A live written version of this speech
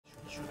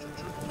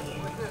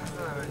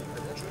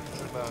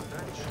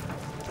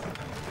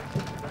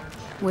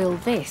Will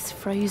this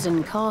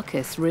frozen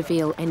carcass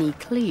reveal any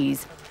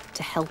clues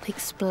to help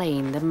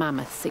explain the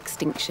mammoth's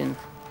extinction?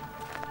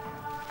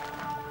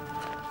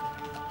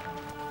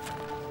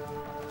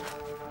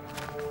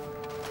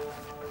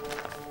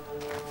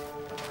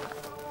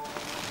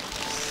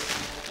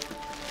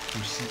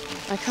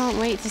 I can't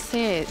wait to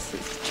see it.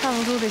 It's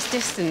travelled all this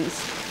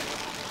distance.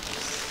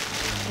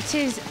 It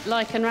is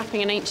like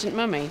unwrapping an ancient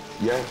mummy.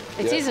 Yeah.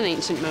 It is an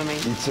ancient mummy.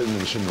 It's an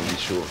ancient mummy,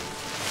 sure.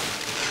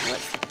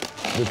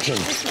 The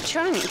trunk. It's the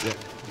trunk. Yeah.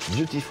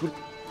 Beautiful.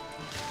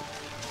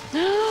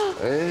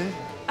 Eh?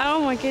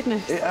 Oh my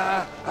goodness. It's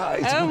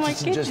oh my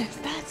goodness,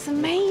 that's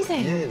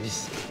amazing. Yeah,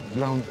 this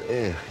blonde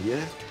hair,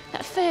 yeah?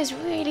 That fur's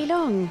really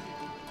long.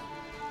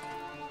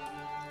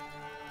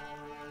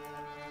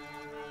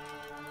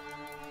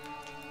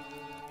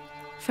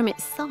 From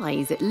its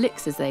size, it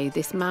looks as though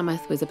this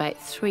mammoth was about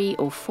 3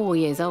 or 4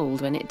 years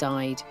old when it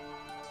died.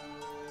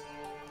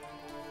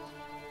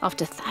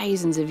 After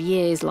thousands of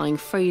years lying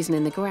frozen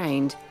in the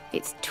ground,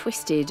 it's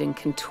twisted and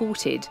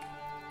contorted.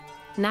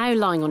 Now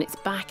lying on its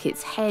back,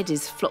 its head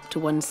is flopped to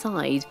one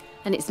side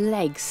and its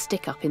legs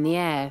stick up in the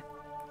air.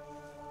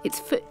 Its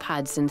foot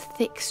pads and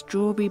thick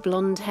strawberry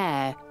blonde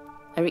hair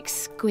are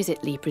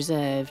exquisitely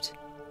preserved.